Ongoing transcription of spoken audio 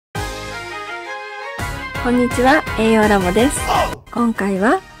こんにちは栄養ラボです。今回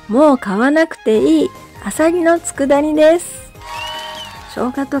はもう買わなくていいあさりの佃煮です。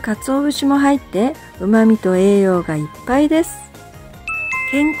生姜と鰹節も入って旨味と栄養がいっぱいです。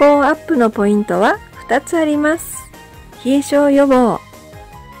健康アップのポイントは2つあります。冷え症予防、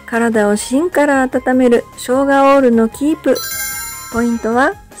体を芯から温める生姜オールのキープ。ポイント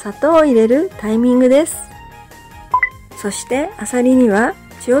は砂糖を入れるタイミングです。そしてあさりには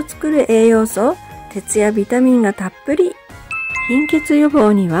血を作る栄養素、鉄やビタミンがたっぷり。貧血予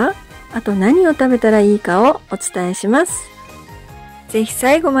防にはあと何を食べたらいいかをお伝えします。ぜひ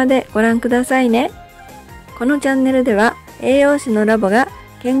最後までご覧くださいね。このチャンネルでは栄養士のラボが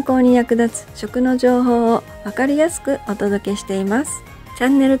健康に役立つ食の情報をわかりやすくお届けしています。チャ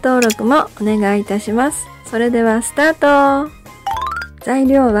ンネル登録もお願いいたします。それではスタート。材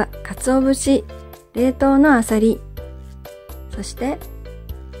料は鰹節、冷凍のあさり、そして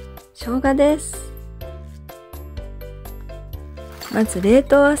生姜です。まず冷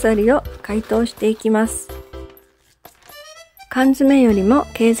凍あさりを解凍していきます。缶詰よりも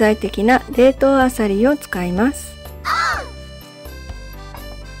経済的な冷凍あさりを使います。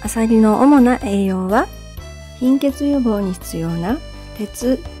あさりの主な栄養は貧血予防に必要な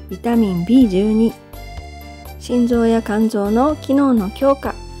鉄、ビタミン B12、心臓や肝臓の機能の強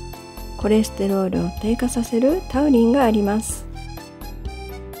化、コレステロールを低下させるタウリンがあります。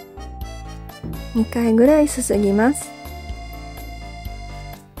2回ぐらいすすぎます。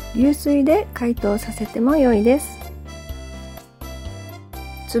流水で解凍させても良いです。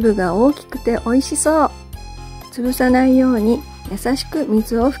粒が大きくて美味しそう。潰さないように優しく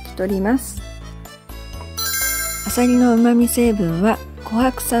水を拭き取ります。あさりの旨味成分は琥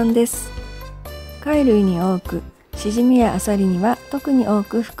珀酸です。貝類に多く、しじみやあさりには特に多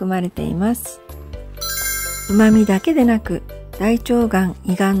く含まれています。旨味だけでなく、大腸がん、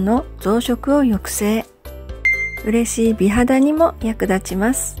胃がんの増殖を抑制。嬉しい美肌にも役立ち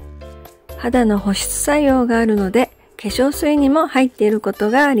ます。肌の保湿作用があるので、化粧水にも入っているこ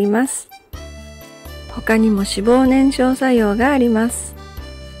とがあります。他にも脂肪燃焼作用があります。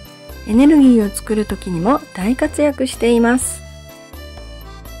エネルギーを作る時にも大活躍しています。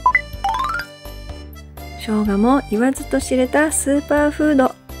生姜も言わずと知れたスーパーフー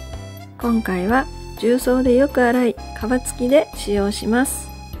ド。今回は重曹でよく洗い、皮付きで使用しま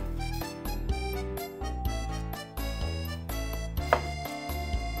す。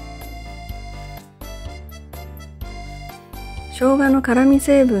生姜の辛味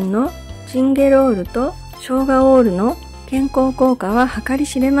成分のチンゲロールと生姜オールの健康効果は計り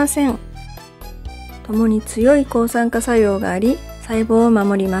知れません。共に強い抗酸化作用があり、細胞を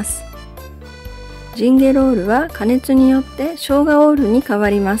守ります。ジンゲロールは加熱によって生姜オールに変わ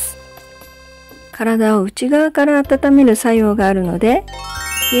ります。体を内側から温める作用があるので、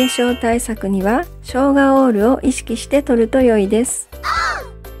冷え症対策には生姜オールを意識して摂ると良いです。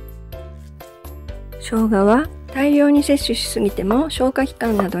生姜は大量に摂取しすぎても消化器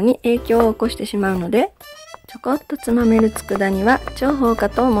官などに影響を起こしてしまうので、ちょこっとつまめる佃煮は重宝か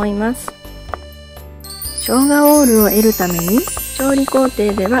と思います。生姜オールを得るために調理工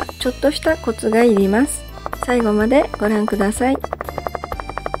程ではちょっとしたコツがいります。最後までご覧ください。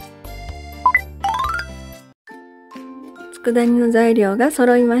佃煮の材料が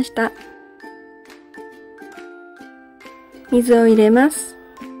揃いました。水を入れます。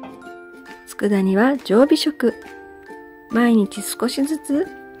佃煮は常備食。毎日少しずつ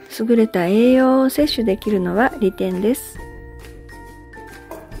優れた栄養を摂取できるのは利点です。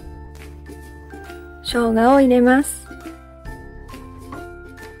生姜を入れます。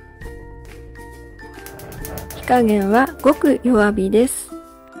火加減はごく弱火です。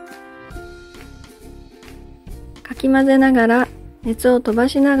かき混ぜながら熱を飛ば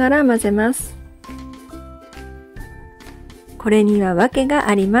しながら混ぜます。これには訳が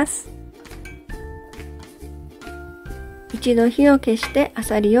あります。一度火を消してあ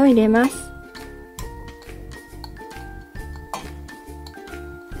さりを入れます。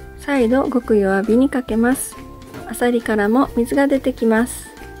再度ごく弱火にかけます。あさりからも水が出てきます。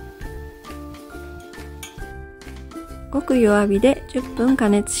ごく弱火で10分加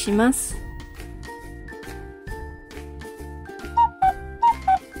熱します。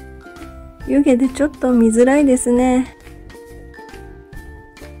湯気でちょっと見づらいですね。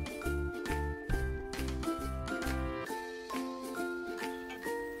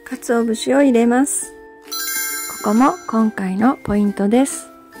鰹節を入れます。ここも今回のポイントです。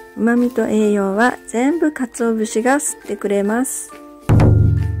旨味と栄養は全部鰹節が吸ってくれます。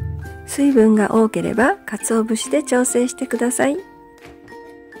水分が多ければ鰹節で調整してください。こ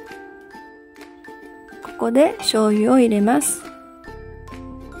こで醤油を入れます。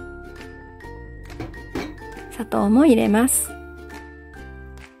砂糖も入れます。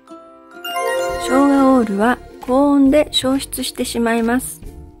生姜オールは高温で消失してしまいます。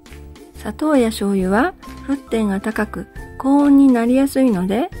砂糖や醤油は沸点が高く高温になりやすいの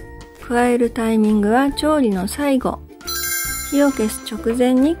で、加えるタイミングは調理の最後、火を消す直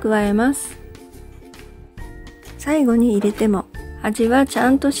前に加えます。最後に入れても味はちゃ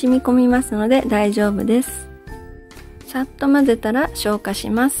んと染み込みますので大丈夫です。さっと混ぜたら消火し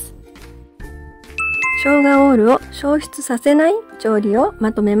ます。生姜オールを消失させない調理を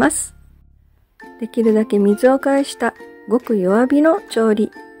まとめます。できるだけ水を返したごく弱火の調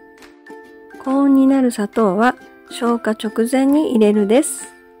理。高温になる砂糖は消火直前に入れるで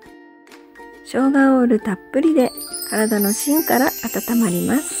す。生姜オールたっぷりで体の芯から温まり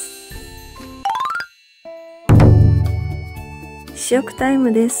ます。試食タイ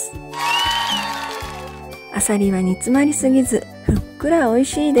ムです。あさりは煮詰まりすぎずふっくら美味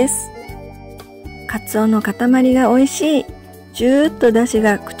しいです。かつおの塊が美味しい。じゅーっと出汁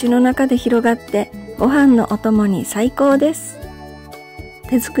が口の中で広がってご飯のお供に最高です。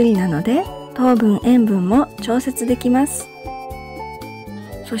手作りなので糖分塩分も調節できます。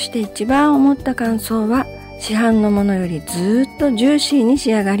そして一番思った感想は市販のものよりずーっとジューシーに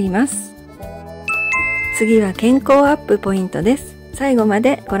仕上がります。次は健康アップポイントです。最後ま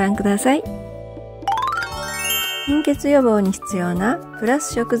でご覧ください。貧血予防に必要なプラ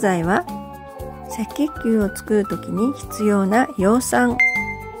ス食材は赤血球を作るときに必要な葉酸、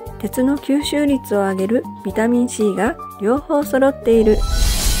鉄の吸収率を上げるビタミン C が両方揃っている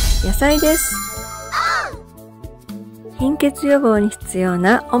野菜です。貧血予防に必要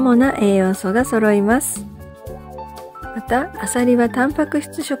な主な栄養素が揃います。また、アサリはタンパク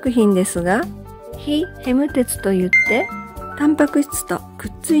質食品ですが、非ヘム鉄といってタンパク質とく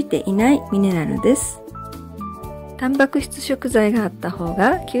っついていないミネラルです。タンパク質食材があった方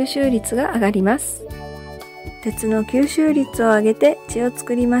が吸収率が上がります。鉄の吸収率を上げて血を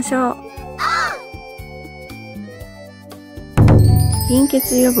作りましょう。貧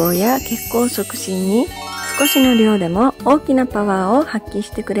血予防や血行促進に少しの量でも大きなパワーを発揮し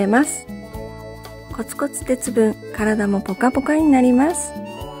てくれます。コツコツ鉄分、体もポカポカになります。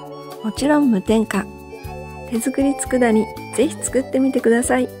もちろん無添加。手作り佃煮、ぜひ作ってみてくだ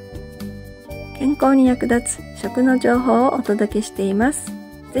さい。健康に役立つ食の情報をお届けしています。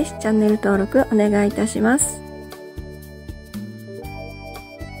ぜひチャンネル登録お願いいたします。